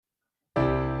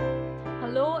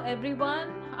everyone.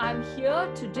 I'm here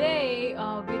today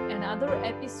with another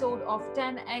episode of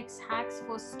 10x Hacks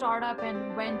for Startup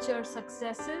and Venture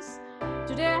Successes.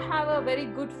 Today, I have a very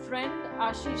good friend,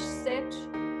 Ashish Seth,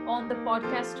 on the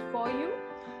podcast for you.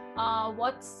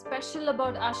 What's special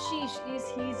about Ashish is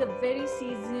he's a very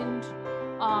seasoned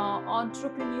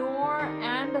entrepreneur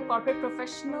and a corporate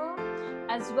professional,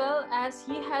 as well as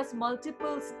he has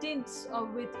multiple stints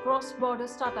with cross-border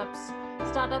startups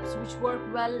which work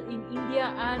well in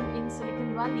India and in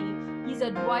Silicon Valley. He's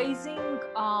advising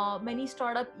many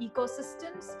startup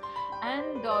ecosystems,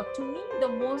 and to me, the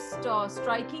most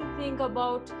striking thing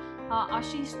about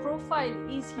Ashish's profile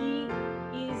is he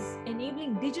is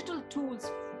enabling digital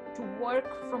tools to work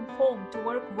from home, to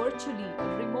work virtually,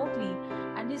 remotely,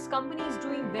 and his company is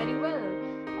doing very well.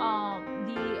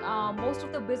 The Most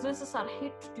of the businesses are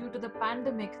hit due to the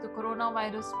pandemic, the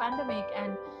coronavirus pandemic,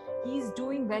 and he's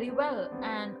doing very well.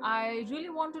 And I really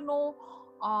want to know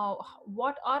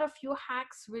what are a few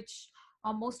hacks which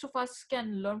most of us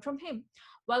can learn from him.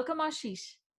 Welcome,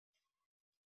 Ashish.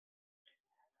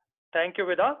 Thank you,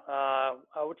 Vida.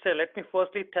 I would say, let me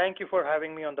firstly thank you for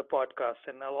having me on the podcast.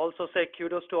 And I'll also say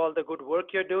kudos to all the good work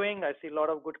you're doing. I see a lot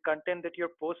of good content that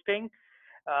you're posting.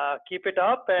 Keep it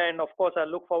up. And of course, I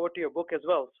look forward to your book as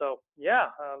well. So, yeah,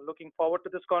 looking forward to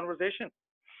this conversation.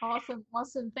 Awesome,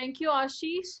 awesome. Thank you,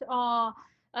 Ashish.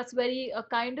 That's very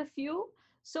kind of you.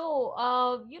 So,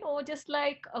 just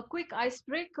like a quick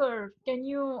icebreaker, can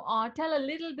you tell a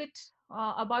little bit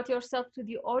about yourself to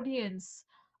the audience,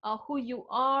 who you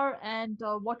are and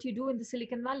what you do in the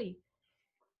Silicon Valley?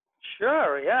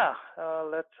 Sure, yeah.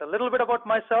 Let's a little bit about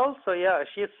myself. So, yeah,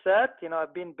 she said,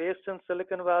 I've been based in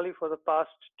Silicon Valley for the past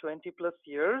 20 plus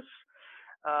years.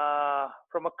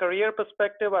 From a career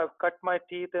perspective, I've cut my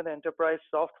teeth in enterprise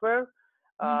software,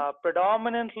 Mm-hmm.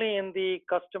 predominantly in the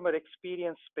customer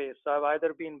experience space. So I've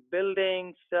either been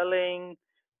building, selling,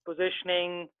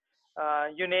 positioning,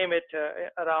 you name it,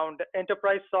 around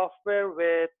enterprise software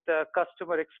with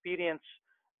customer experience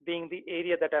being the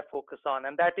area that I focus on.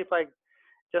 And that, if I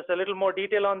just a little more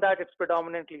detail on that, it's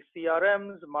predominantly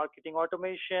CRMs, marketing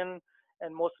automation,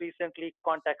 and most recently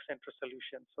contact center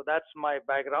solutions. So that's my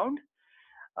background.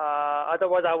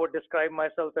 Otherwise, I would describe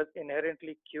myself as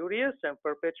inherently curious and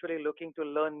perpetually looking to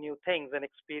learn new things and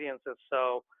experiences.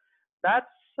 So that's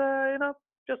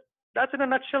just that's in a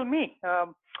nutshell me.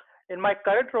 In my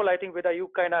current role, I think Vida, you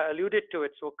kind of alluded to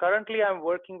it. So currently, I'm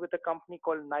working with a company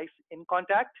called Nice in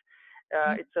Contact.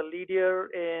 It's a leader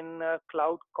in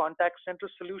cloud contact center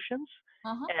solutions,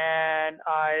 Uh-huh. and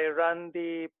I run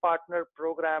the partner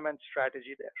program and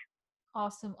strategy there.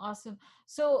 Awesome, awesome.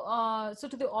 So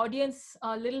to the audience,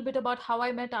 a little bit about how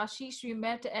I met Ashish. We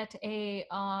met at a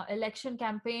election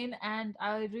campaign, and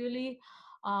I really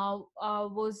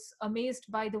was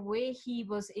amazed by the way he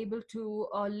was able to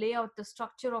lay out the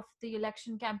structure of the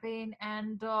election campaign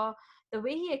and the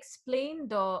way he explained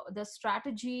the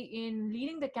strategy in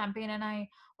leading the campaign. And I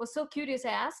was so curious. I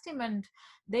asked him, and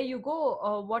there you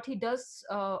go. What he does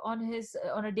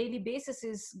on a daily basis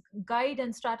is guide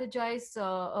and strategize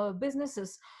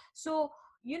businesses. So,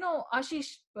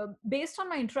 Ashish, based on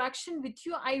my interaction with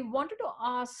you, I wanted to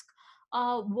ask,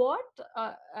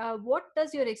 what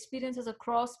does your experience as a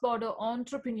cross-border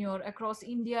entrepreneur across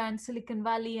India and Silicon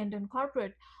Valley and in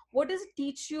corporate, what does it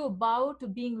teach you about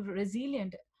being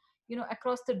resilient?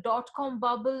 Across the dot-com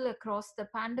bubble, across the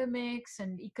pandemics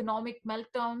and economic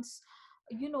meltdowns.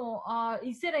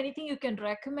 Is there anything you can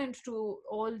recommend to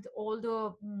all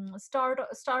the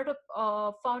startup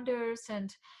founders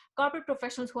and corporate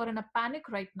professionals who are in a panic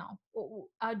right now?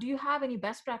 Do you have any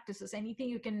best practices, anything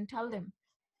you can tell them?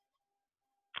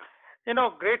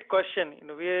 Great question.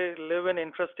 We live in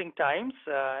interesting times,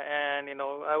 and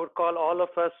I would call all of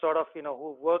us sort of,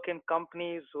 who work in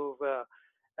companies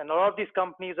and a lot of these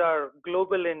companies are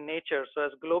global in nature. So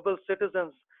as global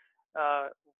citizens, uh,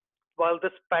 while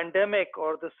this pandemic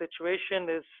or the situation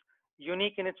is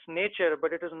unique in its nature,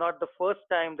 but it is not the first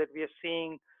time that we are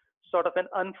seeing sort of an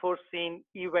unforeseen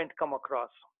event come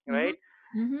across, Mm-hmm. right?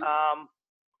 Mm-hmm. Um,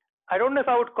 I don't know if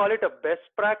I would call it a best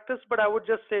practice, but I would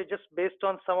just say, just based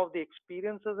on some of the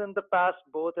experiences in the past,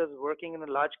 both as working in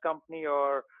a large company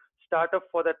or startup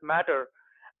for that matter,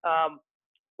 um,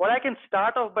 what I can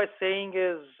start off by saying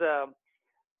is,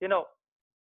 you know,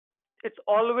 it's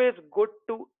always good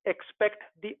to expect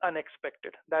the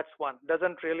unexpected. That's one.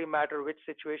 Doesn't really matter which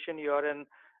situation you're in.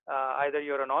 Either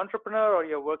you're an entrepreneur or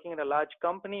you're working in a large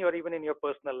company or even in your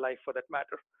personal life for that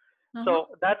matter. Uh-huh. So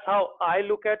that's how I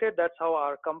look at it. That's how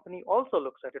our company also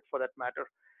looks at it for that matter.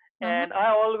 Uh-huh. And I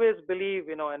always believe,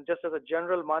 and just as a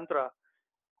general mantra,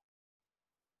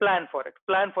 plan for it.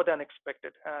 Plan for the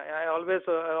unexpected. I always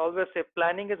say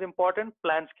planning is important.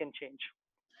 Plans can change.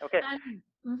 Okay. And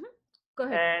go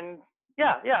ahead. And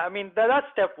yeah, I mean that's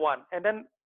step one. And then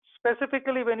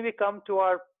specifically when we come to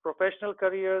our professional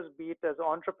careers, be it as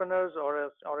entrepreneurs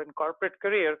or in corporate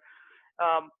career,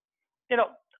 um, you know,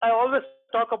 I always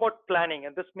talk about planning,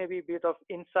 and this may be a bit of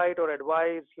insight or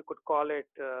advice. You could call it,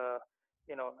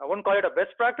 I wouldn't call it a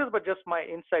best practice, but just my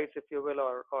insights, if you will,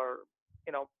 or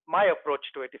my approach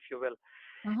to it, if you will.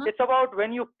 Uh-huh. It's about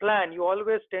when you plan, you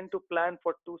always tend to plan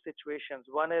for two situations.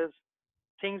 One is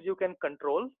things you can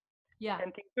control Yeah.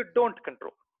 and things you don't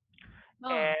control. Oh,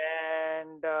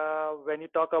 And when you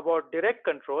talk about direct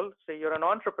control, say you're an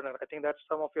entrepreneur, I think that's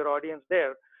some of your audience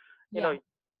there. You know, yeah.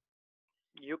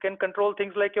 you can control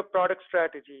things like your product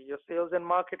strategy, your sales and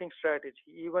marketing strategy,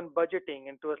 even budgeting,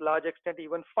 and to a large extent,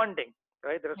 even funding,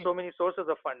 right? There are Right. so many sources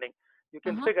of funding you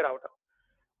can Uh-huh. figure out.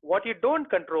 What you don't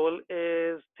control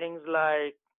is things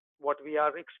like what we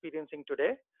are experiencing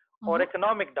today or Uh-huh.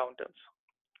 economic downturns,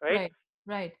 right? Right.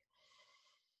 Right.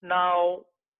 Now,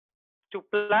 to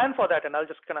plan for that, and I'll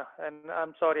just kind of, and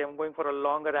I'm sorry, I'm going for a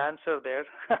longer answer there.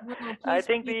 No, no, I please,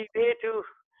 think please. the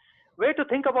way to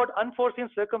think about unforeseen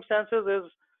circumstances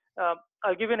is,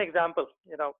 I'll give you an example.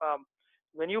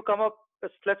 When you come up,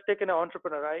 let's take an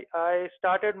entrepreneur. I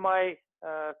started my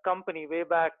company way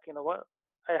back.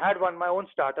 I had my own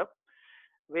startup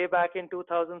way back in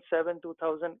 2007,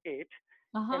 2008.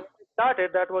 And Uh-huh. when we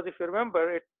started, that was, if you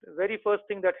remember, very first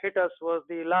thing that hit us was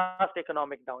the last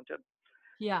economic downturn.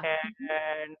 Yeah.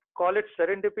 And call it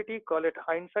serendipity, call it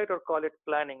hindsight, or call it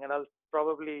planning. And I'll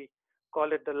probably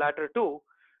call it the latter two.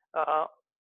 Uh,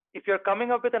 if you're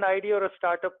coming up with an idea or a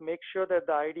startup, make sure that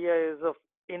the idea is of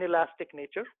inelastic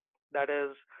nature. That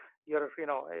is,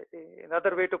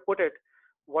 another way to put it,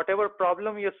 whatever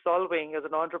problem you're solving as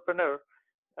an entrepreneur,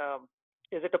 um,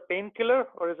 is it a painkiller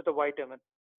or is it a vitamin?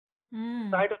 Mm.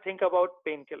 Try to think about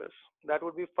painkillers. That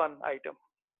would be fun item,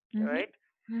 Mm-hmm. right?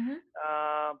 Mm-hmm.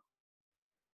 Uh,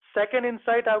 Second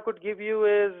insight I could give you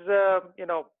is,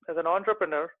 as an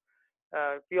entrepreneur,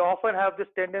 we often have this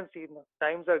tendency,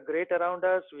 times are great around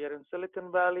us, we are in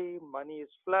Silicon Valley, money is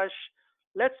flush,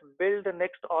 let's build the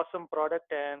next awesome product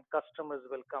and customers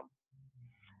will come.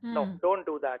 No, Mm. don't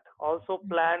do that. Also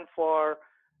plan for,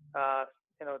 uh,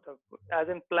 as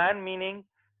in plan meaning,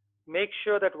 make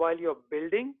sure that while you're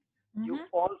building, you Mm-hmm.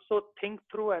 also think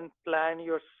through and plan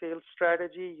your sales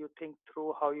strategy. You think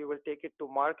through how you will take it to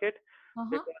market, Uh-huh.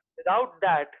 because without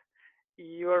that,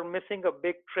 you're missing a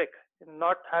big trick.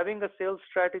 Not having a sales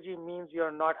strategy means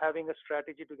you're not having a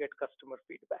strategy to get customer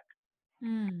feedback.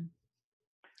 Mm.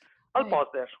 I'll Right. pause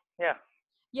there. Yeah.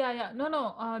 Yeah, yeah. No,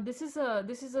 no. This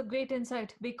is a great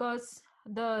insight because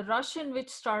the rush in which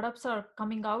startups are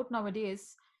coming out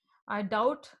nowadays, I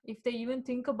doubt if they even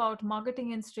think about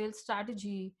marketing and sales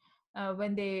strategy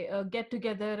when they get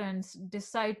together and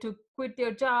decide to quit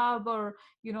their job or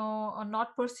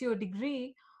not pursue a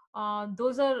degree.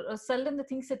 Those are seldom the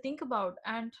things they think about.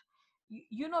 And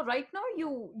right now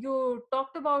you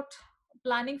talked about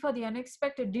planning for the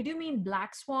unexpected. Did you mean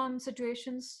black swan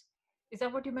situations? Is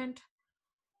that what you meant?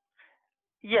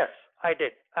 Yes, I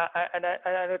did. And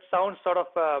it sounds sort of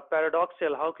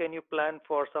paradoxical. How can you plan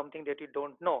for something that you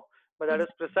don't know? But that is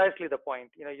Exactly. precisely the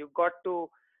point. You got to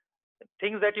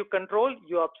things that you control.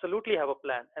 You absolutely have a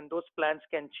plan, and those plans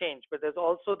can change. But there's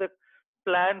also the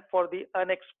plan for the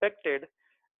unexpected,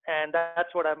 and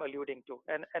that's what I'm alluding to.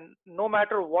 And no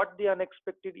matter what the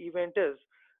unexpected event is,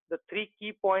 the three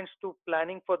key points to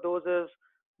planning for those is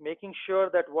making sure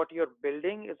that what you're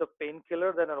building is a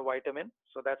painkiller than a vitamin.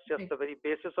 So that's just Right. the very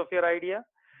basis of your idea.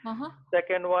 Uh-huh.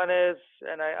 Second one is,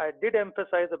 and I did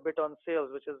emphasize a bit on sales,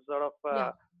 which is sort of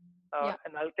Yeah. Yeah.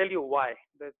 and I'll tell you why.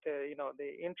 That the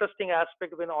interesting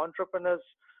aspect when entrepreneurs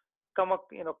come up,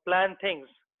 plan things,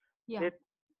 Yeah. they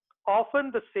often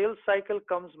the sales cycle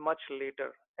comes much later.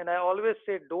 And I always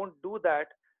say, don't do that.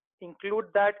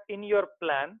 Include that in your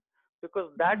plan,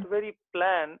 because that Mhm. very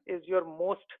plan is your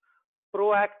most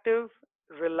proactive,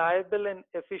 reliable, and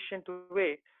efficient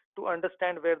way to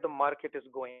understand where the market is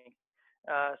going.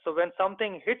 So when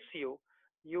something hits you,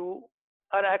 you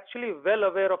are actually well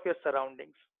aware of your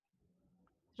surroundings.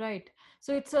 Right.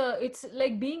 So it's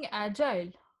like being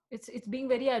agile. It's being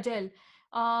very agile.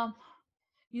 Um,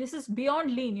 this is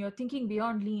beyond lean. You're thinking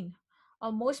beyond lean.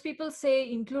 Most people say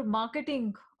include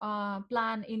marketing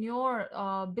plan in your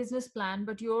business plan,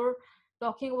 but you're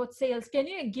talking about sales. Can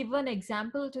you give an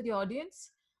example to the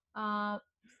audience uh,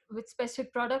 with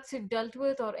specific products you've dealt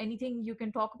with or anything you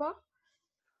can talk about?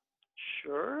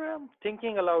 Sure, I'm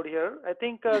thinking aloud here. I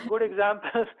think a good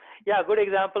example, yeah, good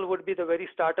example would be the very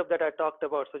startup that I talked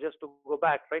about. So just to go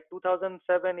back, right,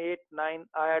 2007, 8, 9,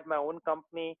 I had my own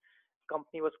company.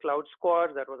 Company was Cloud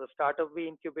Squad. That was a startup we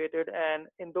incubated, and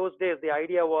in those days, the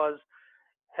idea was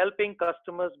helping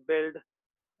customers build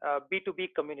B2B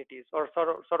communities or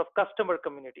sort of customer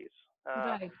communities.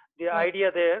 Uh, Right, the right.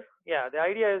 idea there, yeah, the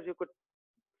idea is you could,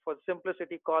 for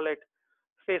simplicity, call it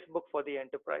Facebook for the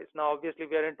enterprise. Now, obviously,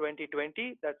 we are in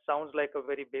 2020. That sounds like a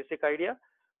very basic idea,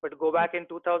 but go Yeah. back in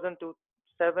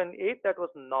 2007, 8, that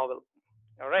was novel.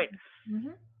 All right.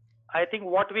 Mm-hmm. I think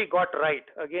what we got right,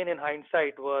 again in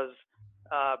hindsight, was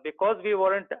because we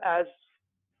weren't as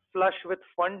flush with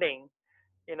funding,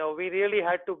 we really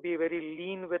had to be very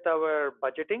lean with our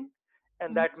budgeting,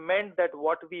 and that Mm-hmm. meant that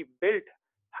what we built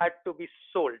had to be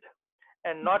sold,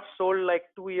 and not sold like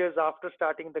 2 years after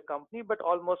starting the company, but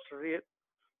almost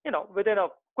within a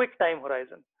quick time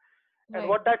horizon. And Right.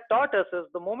 what that taught us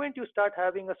is the moment you start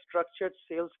having a structured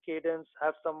sales cadence,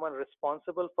 have someone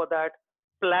responsible for that,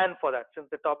 plan for that, since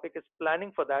the topic is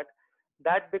planning for that,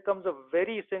 that becomes a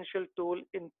very essential tool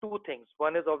in two things.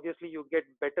 One is obviously you get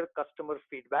better customer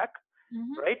feedback,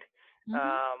 Mm-hmm. right? Mm-hmm.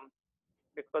 Um,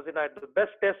 because the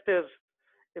best test is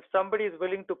if somebody is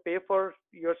willing to pay for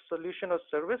your solution or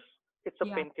service, it's a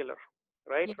Yeah. painkiller,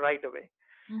 right? Yeah. Right away.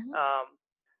 Mm-hmm.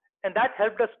 And that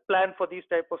helped us plan for these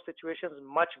type of situations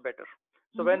much better.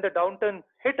 So Mm-hmm. when the downturn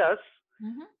hit us,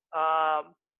 Mm-hmm.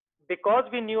 um, because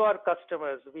we knew our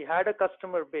customers, we had a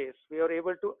customer base, we were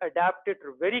able to adapt it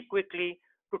very quickly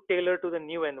to tailor to the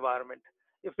new environment.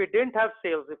 If we didn't have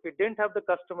sales, if we didn't have the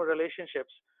customer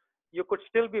relationships, you could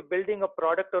still be building a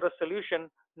product or a solution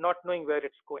not knowing where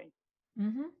it's going.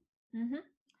 Mm-hmm. Mm-hmm.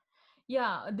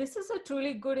 Yeah, this is a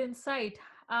truly good insight.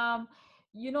 Um,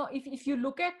 if you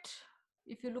look at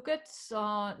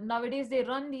nowadays, they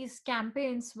run these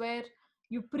campaigns where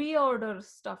you pre-order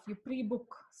stuff, you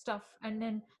pre-book stuff, and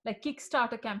then like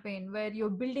Kickstarter campaign where you're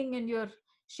building and you're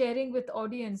sharing with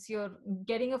audience, you're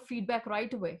getting a feedback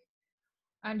right away,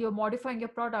 and you're modifying your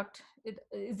product.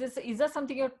 Is that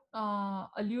something you're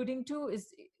alluding to?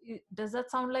 Does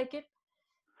that sound like it?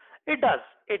 It does.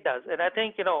 It does. And I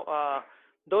think,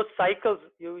 those cycles,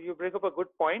 you bring up a good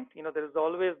point. There is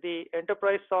always the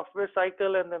enterprise software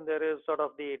cycle, and then there is sort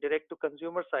of the direct to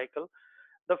consumer cycle.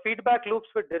 The feedback loops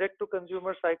with direct to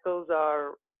consumer cycles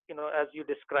are, as you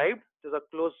described, these are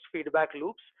closed feedback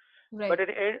loops. But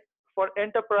Right. for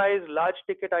enterprise large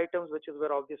ticket items, which is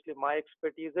where obviously my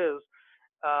expertise is,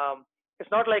 it's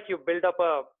not like you build up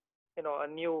a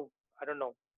new, I don't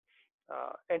know,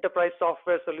 enterprise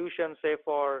software solution, say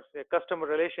for say customer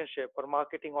relationship or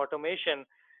marketing automation,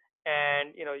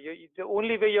 and the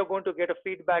only way you're going to get a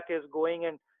feedback is going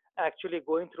and actually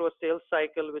going through a sales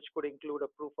cycle, which could include a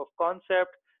proof of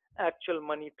concept, actual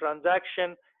money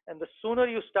transaction, and the sooner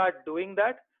you start doing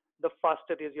that, the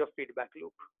faster is your feedback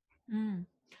loop. Mm.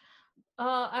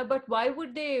 But why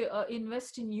would they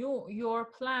invest in your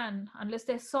plan, unless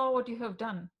they saw what you have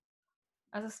done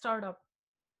as a startup?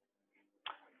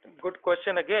 Good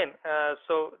question again.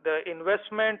 So the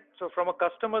investment, so from a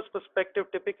customer's perspective,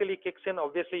 typically kicks in.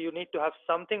 Obviously, you need to have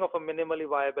something of a minimally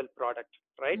viable product,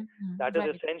 right? That is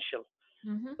Right. essential.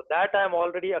 Mm-hmm. So that I'm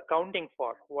already accounting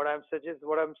for. What I'm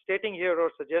stating here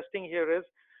or suggesting here is,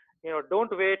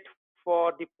 don't wait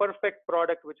for the perfect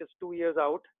product which is 2 years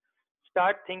out.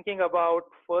 Start thinking about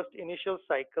first initial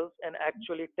cycles and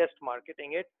actually test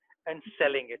marketing it and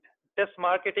selling it. Test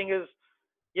marketing is,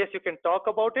 yes, you can talk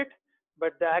about it,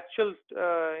 but the actual,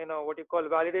 what you call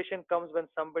validation comes when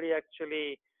somebody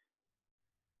actually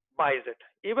buys it,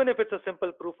 even if it's a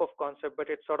simple proof of concept, but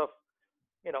it's sort of,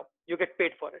 you get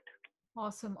paid for it.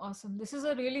 Awesome, awesome. This is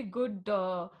a really good,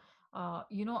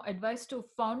 advice to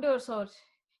founders, or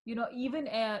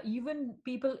even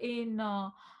people in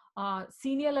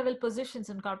senior level positions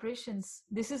in corporations.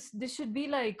 This should be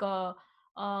like a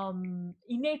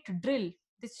innate drill.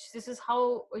 This is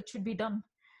how it should be done.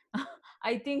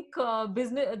 I think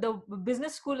the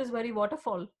business school is very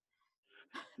waterfall.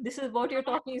 This is what you're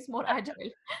talking is more agile.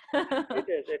 It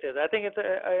is. It is. I think it's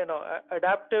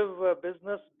adaptive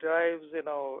business drives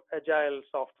agile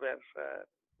software,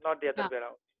 not the other Yeah. way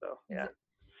around. So yeah.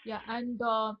 Yeah, and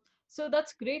so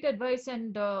that's great advice.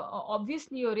 And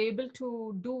obviously, you're able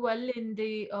to do well in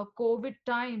the COVID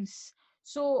times.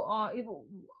 So,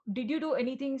 did you do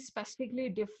anything specifically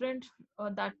different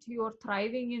that you're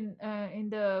thriving in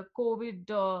the COVID,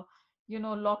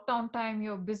 lockdown time?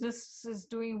 Your business is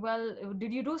doing well.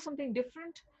 Did you do something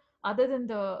different other than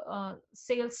the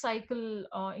sales cycle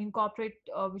in corporate,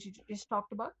 which you just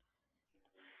talked about?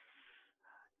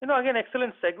 Again,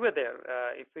 excellent segue there.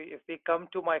 If we come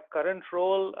to my current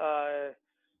role,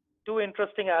 two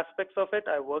interesting aspects of it.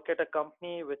 I work at a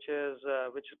company which is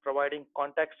providing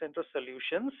contact center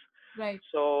solutions. Right.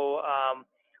 So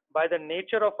by the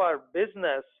nature of our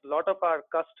business, a lot of our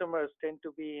customers tend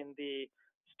to be in the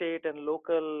state and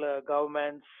local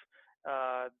governments.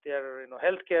 They're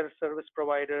healthcare service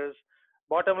providers.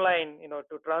 Bottom line,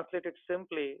 to translate it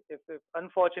simply, if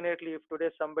unfortunately if today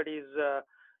somebody's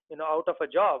out of a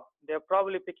job, they're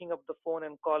probably picking up the phone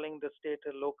and calling the state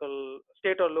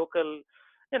or local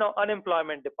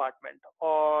unemployment department.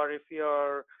 Or if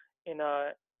you're in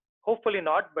a, hopefully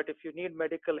not, but if you need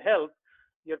medical help,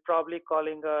 you're probably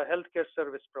calling a healthcare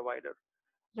service provider.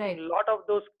 In Right. a lot of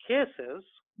those cases,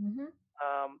 Mm-hmm.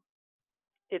 um,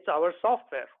 it's our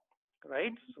software,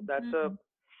 right? So that's a,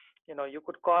 Mm-hmm. you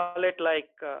could call it like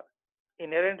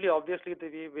inherently, obviously,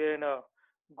 we're in a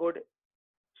good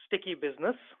sticky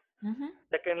business. Mm-hmm.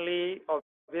 Secondly,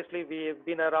 obviously, we've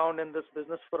been around in this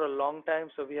business for a long time,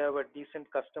 so we have a decent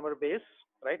customer base,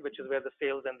 right, which is where the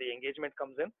sales and the engagement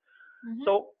comes in. Mm-hmm.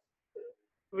 So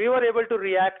we were able to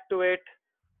react to it,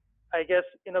 I guess,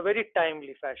 in a very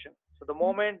timely fashion. So the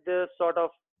moment this sort of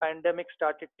pandemic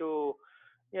started to,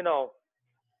 you know,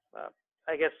 uh,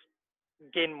 I guess,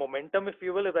 gain momentum, if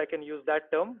you will, if I can use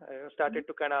that term, started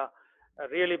to kind of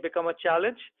really become a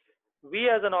challenge. We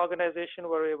as an organization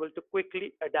were able to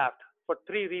quickly adapt for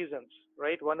three reasons,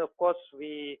 right? One, of course,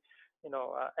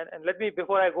 and let me,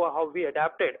 before I go how we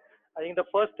adapted, I think the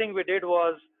first thing we did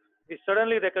was we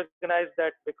suddenly recognized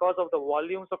that because of the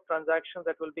volumes of transactions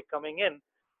that will be coming in,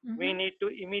 we Mm-hmm. need to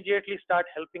immediately start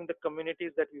helping the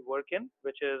communities that we work in,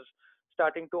 which is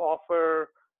starting to offer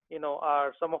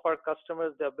our some of our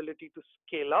customers the ability to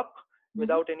scale up Mm-hmm.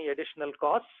 without any additional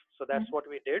costs. So that's Mm-hmm. what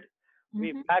we did. We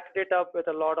Mm-hmm. backed it up with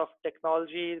a lot of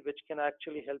technology which can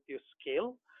actually help you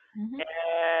scale. Mm-hmm.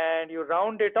 And you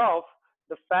round it off,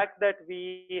 the fact that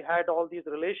we had all these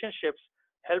relationships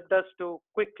helped us to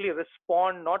quickly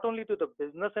respond not only to the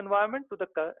business environment to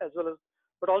as well as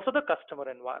but also the customer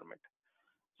environment.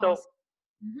 So Awesome.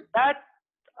 Mm-hmm. that,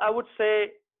 I would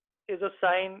say, is a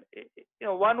sign.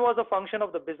 One was a function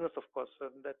of the business, of course,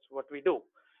 and that's what we do.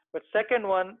 But second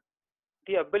one,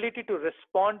 the ability to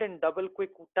respond in double quick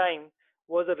time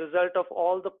was a result of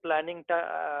all the planning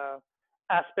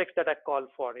aspects that I call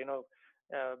for.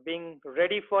 Being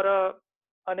ready for a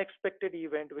unexpected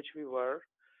event, which we were,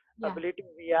 Yeah. ability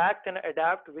to react and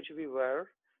adapt, which we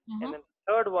were, Mm-hmm. and then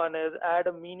the third one is add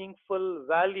a meaningful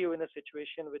value in a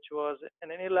situation which was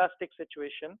an inelastic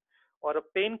situation or a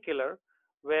painkiller,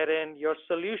 wherein your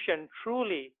solution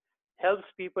truly helps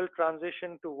people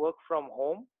transition to work from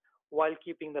home while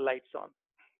keeping the lights on.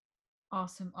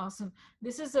 Awesome, awesome.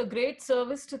 This is a great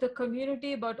service to the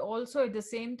community, but also at the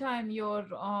same time, you're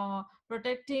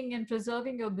protecting and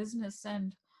preserving your business.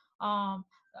 And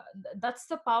that's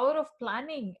the power of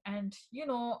planning. And,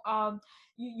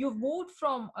 you've moved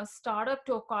from a startup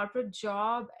to a corporate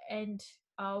job. And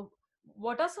uh,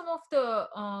 what are some of the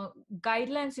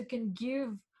guidelines you can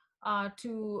give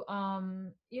to,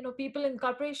 people in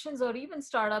corporations or even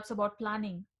startups about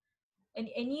planning?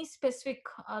 Any specific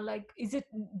like, is it,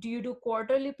 do you do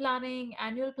quarterly planning,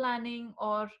 annual planning,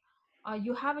 or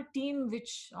you have a team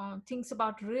which thinks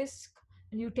about risk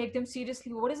and you take them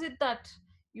seriously? What is it that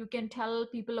you can tell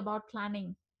people about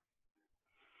planning?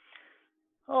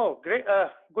 Oh, great.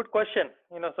 Good question.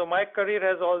 So my career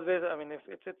has always, I mean, if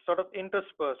it's sort of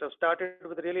interspersed. I've started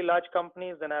with really large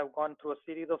companies, then I've gone through a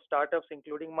series of startups,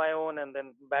 including my own, and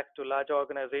then back to large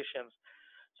organizations.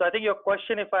 So I think your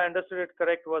question, if I understood it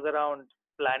correct, was around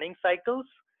planning cycles.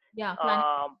 Yeah, planning.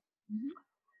 Um, Hmm.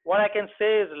 what I can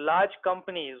say is large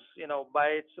companies, by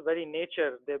its very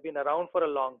nature, they've been around for a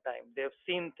long time. They've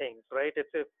seen things, right? It's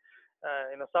if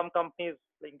some companies,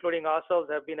 including ourselves,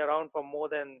 have been around for more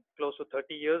than close to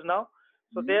 30 years now.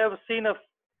 So they Hmm. have seen a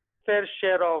fair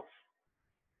share of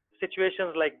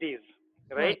situations like these,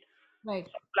 right? Right. Right.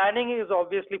 Planning is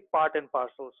obviously part and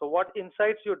parcel. So what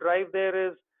insights you drive there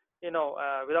is,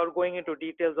 without going into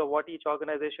details of what each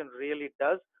organization really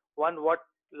does, one, what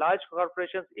large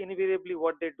corporations invariably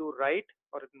what they do right,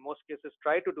 or in most cases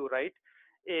try to do right,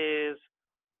 is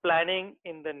planning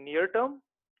in the near term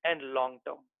and long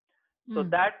term. So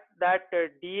Mm. that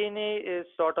DNA is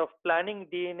sort of planning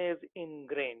DNA is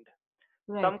ingrained.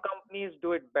 Right. Some companies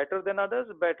do it better than others,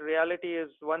 but reality is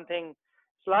one thing.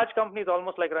 Large companies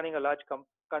almost like running a large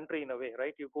country in a way,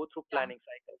 right? You go through Yeah. planning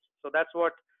cycles. So that's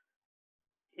what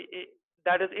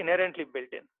that is inherently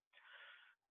built in.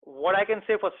 What I can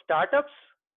say for startups,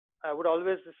 I would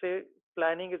always say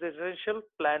planning is essential.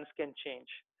 Plans can change.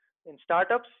 In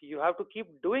startups, you have to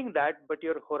keep doing that, but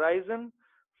your horizon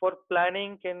for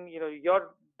planning can, your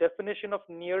definition of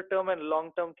near term and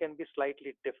long term can be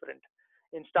slightly different.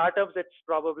 In startups, it's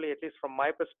probably, at least from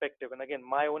my perspective, and again,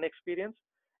 my own experience,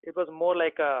 it was more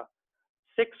like a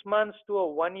 6 months to a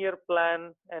 1 year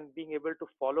plan, and being able to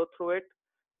follow through it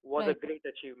was a Right. great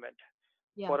achievement.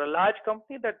 Yeah. For a large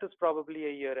company, that is probably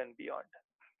a year and beyond.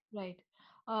 Right.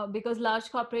 Because large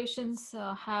corporations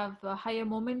have a higher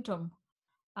momentum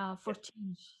for Yes.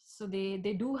 change. So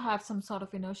they do have some sort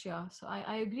of inertia. So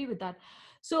I agree with that.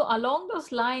 So along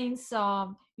those lines,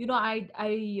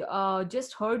 I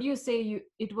just heard you say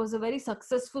it was a very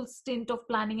successful stint of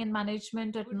planning and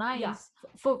management at NICE.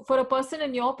 For a person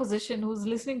in your position who's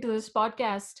listening to this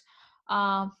podcast,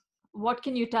 uh, what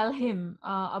can you tell him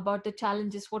about the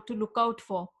challenges, what to look out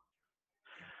for?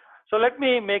 So let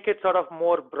me make it sort of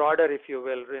more broader, if you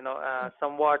will,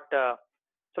 somewhat.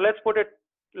 So let's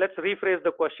rephrase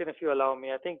the question, if you allow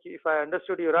me. I think if I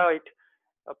understood you right,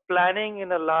 planning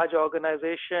in a large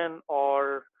organization,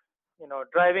 or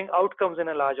driving outcomes in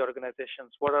a large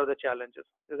organizations, what are the challenges?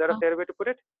 Is that a Uh, fair way to put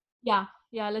it? yeah,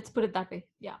 let's put it that way.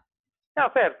 Yeah. Yeah,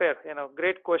 fair.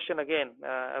 Great question again.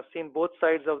 I've seen both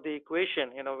sides of the equation.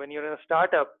 When you're in a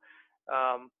startup,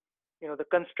 um, the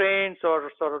constraints,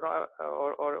 or sort of,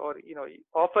 or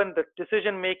often the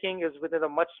decision making is within a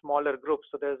much smaller group,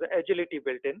 so there's agility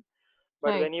built in.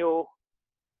 But Right. when you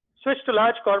switch to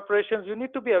large corporations, you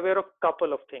need to be aware of a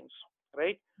couple of things,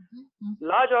 right? Mhm, mhm.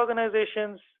 Large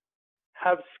organizations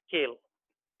have scale,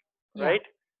 Yeah. right?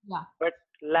 Yeah. But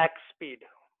lack speed.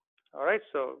 All right,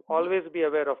 so Mhm. always be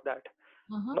aware of that.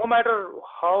 Uh-huh. No matter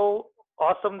how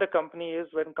awesome the company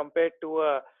is when compared to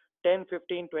a 10,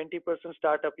 15, 20%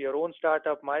 startup, your own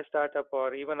startup, my startup,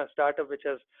 or even a startup which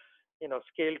has,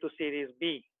 scaled to series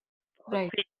B or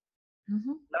Right. C.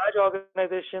 Mm-hmm. Large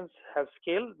organizations have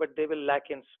scale, but they will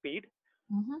lack in speed.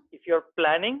 Mm-hmm. If you're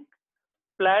planning,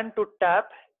 plan to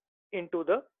tap into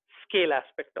the scale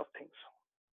aspect of things.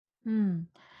 Hmm.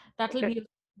 That'll Okay, be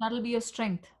that'll be a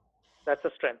strength. that's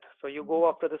a strength. So you go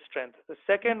after the strength. The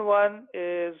second one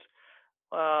is,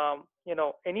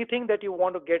 anything that you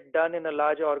want to get done in a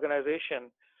larger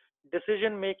organization,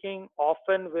 decision making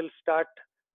often will start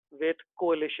with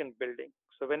coalition building.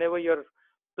 So whenever you're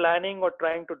planning or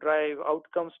trying to drive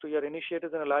outcomes to your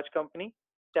initiatives in a large company,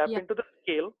 tap Yeah. into the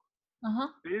scale, Uh-huh.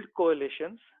 build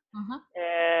coalitions. Uh-huh.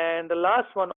 And the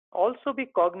last one, also be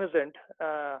cognizant,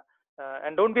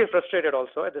 and don't be frustrated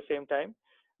also at the same time,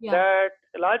 Yeah. that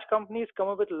large companies come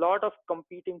up with a lot of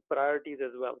competing priorities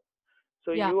as well.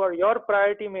 So Yeah. your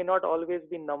priority may not always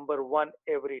be number one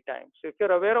every time. So if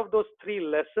you're aware of those three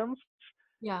lessons,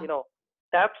 you Yeah. know,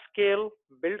 tap scale,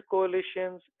 build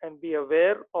coalitions, and be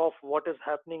aware of what is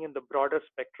happening in the broader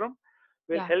spectrum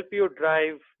will Yeah. help you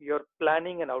drive your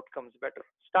planning and outcomes better.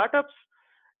 Startups,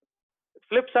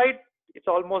 flip side, it's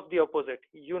almost the opposite.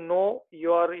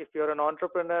 If you're an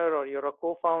entrepreneur, or you're a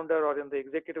co-founder, or in the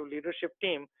executive leadership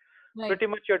team, Right. pretty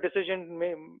much your decision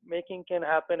making can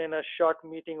happen in a short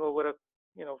meeting over a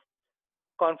you know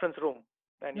conference room,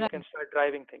 and you can Right. start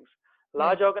driving things. Right.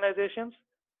 Large organizations,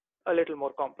 a little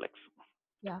more complex.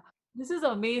 Yeah. This is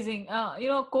amazing.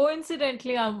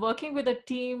 Coincidentally, I'm working with a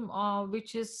team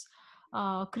which is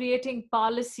creating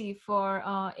policy for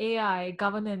AI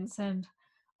governance, and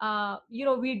we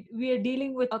are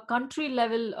dealing with a country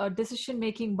level decision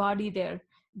making body there.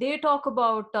 They talk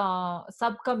about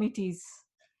subcommittees,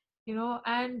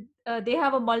 and they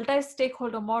have a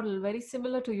multi-stakeholder model very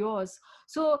similar to yours.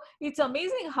 So it's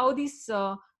amazing how these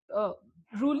uh,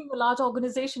 ruling a large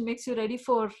organization makes you ready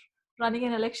for running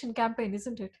an election campaign,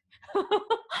 isn't it?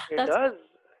 It That's does.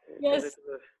 It Yes, is.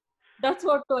 that's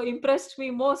what impressed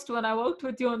me most when I worked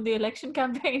with you on the election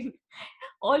campaign.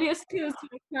 All your skills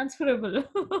were transferable.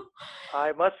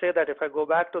 I must say that if I go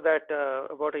back to that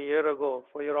about a year ago,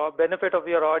 for your benefit of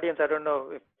your audience, I don't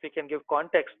know if we can give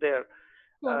context there.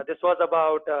 Sure. This was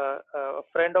about a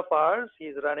friend of ours.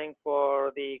 He's running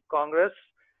for the Congress,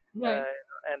 Right.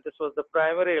 uh, and this was the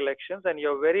primary elections. And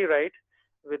you're very right,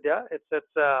 Vidya. It's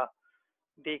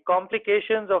the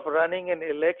complications of running an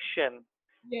election.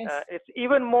 Yes. It's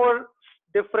even more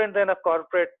different than a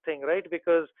corporate thing, right?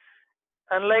 Because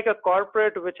unlike a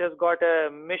corporate which has got a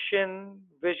mission,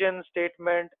 vision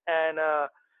statement, and a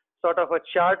sort of a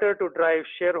charter to drive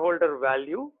shareholder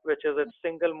value, which is its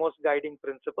single most guiding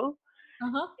principle,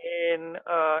 Uh-huh.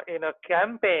 in a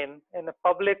campaign in a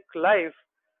public life,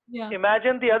 Yeah.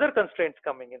 imagine the other constraints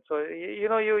coming in. So you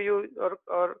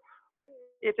or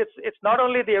it's not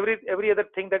only the every other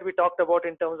thing that we talked about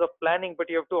in terms of planning, but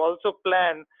you have to also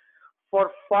plan for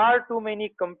far too many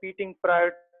competing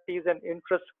priorities and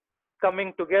interests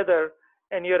coming together,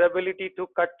 and your ability to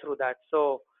cut through that.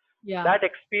 So Yeah, That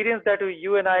experience that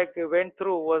you and I went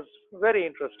through was very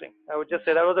interesting. I would just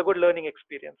say that was a good learning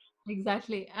experience.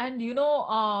 exactly. And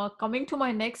coming to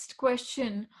my next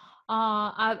question,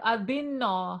 I've been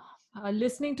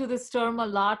listening to this term a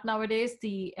lot nowadays,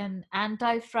 the an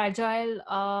anti-fragile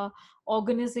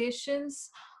organizations.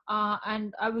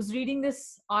 And I was reading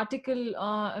this article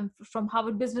from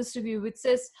Harvard Business Review, which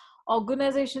says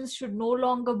organizations should no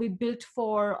longer be built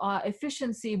for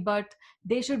efficiency, but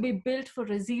they should be built for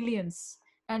resilience.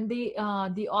 And the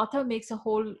author makes a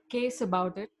whole case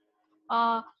about it.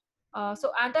 uh,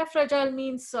 so anti-fragile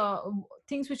means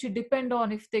things which you depend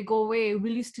on. If they go away,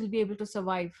 will you still be able to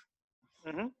survive?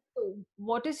 Hmm. So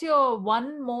what is your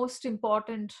one most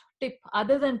important tip,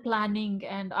 other than planning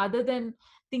and other than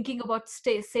thinking about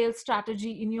sales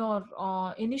strategy in your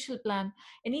initial plan?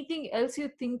 Anything else you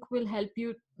think will help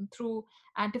you through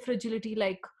anti-fragility,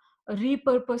 like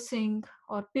repurposing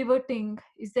or pivoting?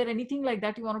 Is there anything like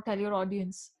that you want to tell your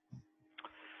audience?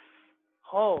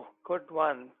 Oh, good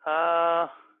one.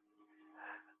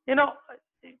 You know,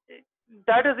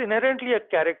 that is inherently a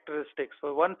characteristic.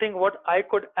 So one thing what I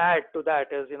could add to that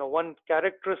is, one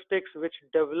characteristics which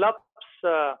develops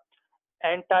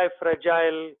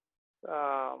anti-fragile,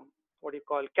 what do you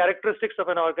call, characteristics of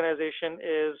an organization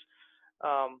is,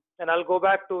 and I'll go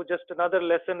back to just another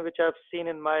lesson which I've seen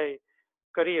in my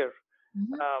career.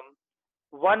 Hmm. Um,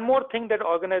 One more thing that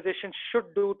organizations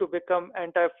should do to become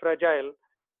anti-fragile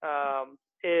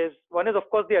is, one is of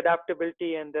course the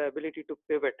adaptability and the ability to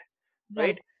pivot, right?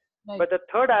 Right, right. But the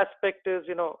third aspect is,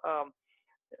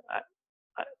 I-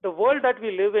 the world that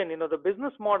we live in, the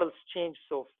business models change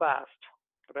so fast,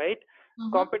 right? Uh-huh,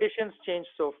 Competitions change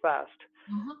so fast.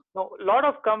 uh-huh. Now, a lot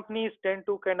of companies tend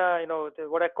to kind of,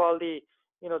 what I call the,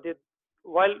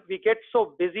 while we get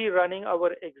so busy running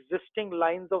our existing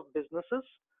lines of businesses,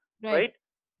 Right, right,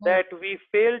 right. that we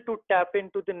fail to tap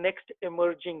into the next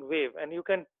emerging wave. And you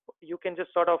can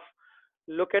just sort of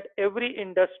look at every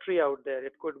industry out there.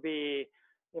 It could be,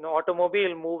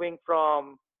 automobile moving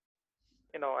from,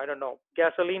 I don't know,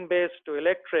 gasoline based to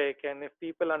electric. And if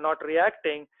people are not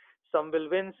reacting, some will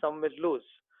win, some will lose.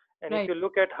 And if Right. you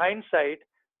look at hindsight,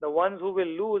 the ones who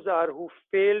will lose are who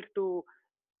failed to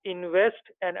invest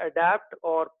and adapt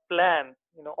or plan,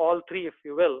 all three, if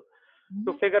you will,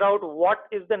 to Mhm. figure out what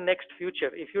is the next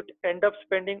future. If you end up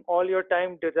spending all your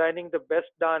time designing the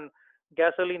best done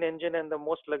gasoline engine and the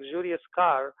most luxurious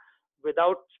car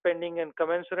without spending a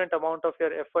commensurate amount of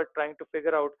your effort trying to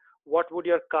figure out what would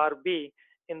your car be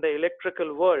in the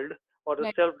electrical world or the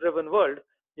Right, self-driven world,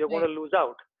 you're going right. to lose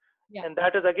out. Yeah. And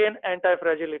that is again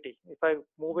anti-fragility. If I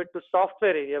move it to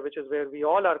software area, which is where we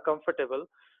all are comfortable,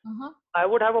 Uh-huh. I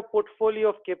would have a portfolio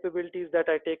of capabilities that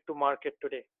I take to market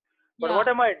today. But Yeah. what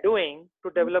am I doing to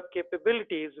Mhm. develop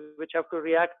capabilities which have to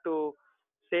react to,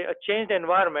 say, a changed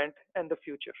environment and the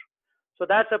future? So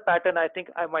that's a pattern I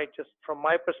think I might just, from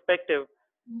my perspective,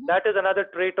 Mhm. that is another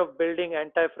trait of building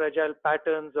anti-fragile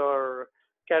patterns or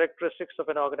characteristics of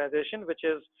an organization, which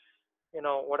is,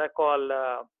 what I call,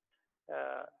 uh,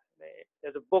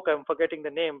 there's a book, I'm forgetting the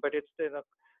name, but it's,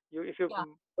 if you Yeah.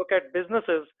 look at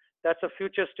businesses, that's a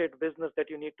future state business that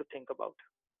you need to think about.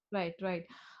 Right, right.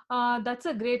 That's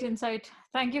a great insight.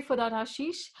 Thank you for that,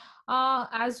 Ashish.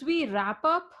 As we wrap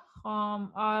up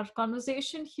our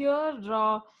conversation here,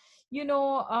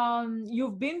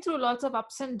 you've been through lots of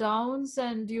ups and downs,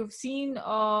 and you've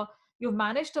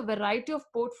managed a variety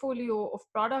of portfolio of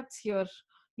products here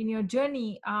in your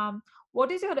journey. What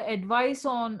is your advice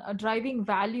on driving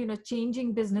value in a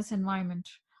changing business environment,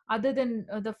 other than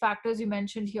the factors you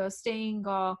mentioned here, staying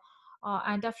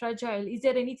anti-fragile? Is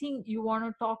there anything you want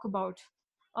to talk about?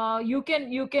 You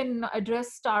can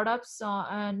address startups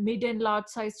and mid and large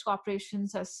sized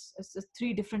corporations as the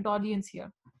three different audience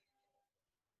here.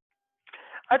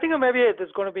 I think maybe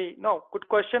there's going to be, no, good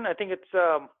question. I think it's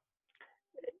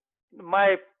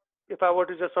my, if I were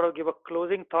to just sort of give a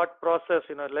closing thought process,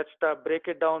 let's break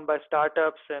it down by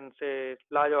startups and say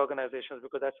large organizations,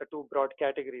 because that's the two broad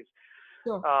categories.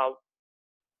 Sure. Uh,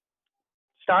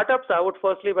 Startups, I would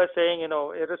firstly by saying,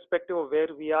 irrespective of where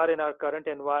we are in our current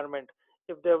environment,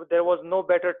 if there was no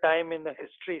better time in the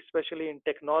history, especially in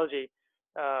technology,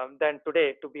 than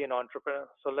today to be an entrepreneur.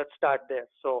 So let's start there.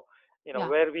 So, Yeah.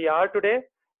 where we are today,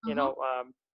 you Uh-huh. know,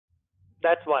 um,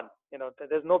 that's one.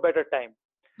 There's no better time.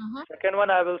 Uh-huh. Second one,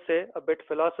 I will say a bit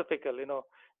philosophical.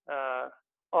 Uh,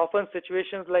 Often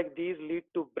situations like these lead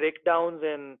to breakdowns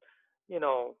in, you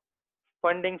know,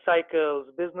 funding cycles,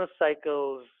 business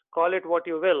cycles, call it what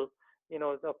you will.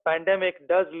 The pandemic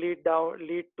does lead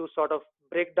to sort of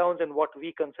breakdowns in what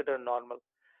we consider normal.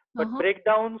 But Uh-huh.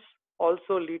 breakdowns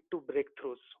also lead to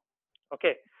breakthroughs.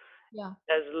 Okay. Yeah.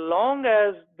 As long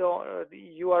as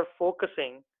you are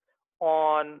focusing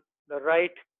on the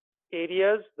right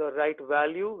areas, the right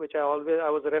value, which I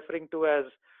was referring to as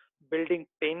building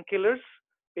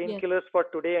Yes. painkillers for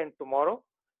today and tomorrow,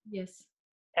 Yes.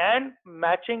 and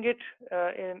matching it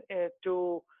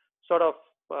to sort of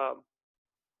uh,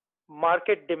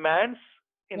 market demands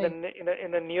in the Right.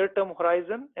 in a near term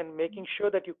horizon, and making sure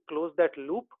that you close that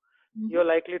loop, Mm-hmm. you're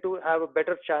likely to have a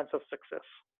better chance of success,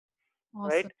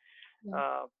 right? Awesome. Yeah.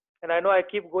 Uh, and I know I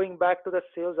keep going back to the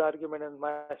sales argument, and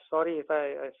my sorry if I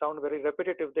sound very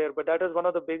repetitive there, but that is one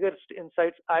of the biggest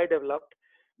insights I developed,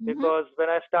 Mm-hmm. because when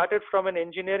I started from an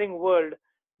engineering world,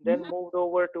 then Mm-hmm. moved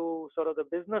over to sort of the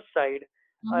business side,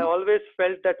 I Mm-hmm. always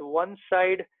felt that one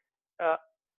side, uh,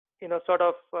 sort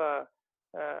of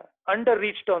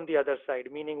underreached on the other side,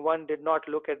 meaning one did not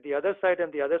look at the other side,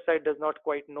 and the other side does not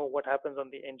quite know what happens on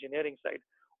the engineering side.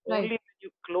 Only Right. when you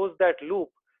close that loop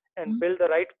and Mhm. build the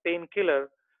right painkiller,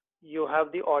 you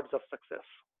have the odds of success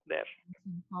there.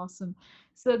 Awesome.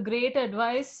 So great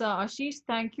advice, Ashish.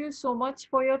 Thank you so much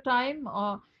for your time.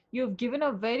 You've given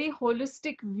a very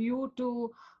holistic view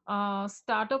to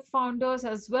startup founders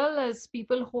as well as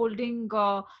people holding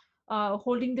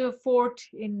the fort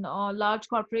in large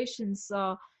corporations.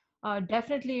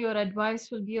 Definitely, your advice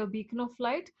will be a beacon of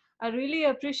light. I really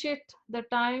appreciate the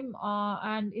time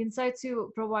and insights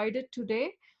you provided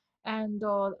today, and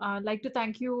I'd like to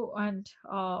thank you and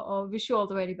wish you all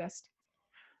the very best.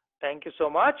 Thank you so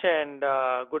much, and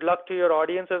good luck to your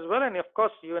audience as well. And of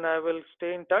course, you and I will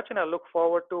stay in touch, and I look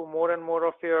forward to more and more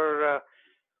of your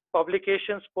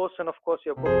publications, posts, and of course,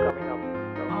 your book coming up.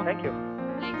 So, Uh, thank you.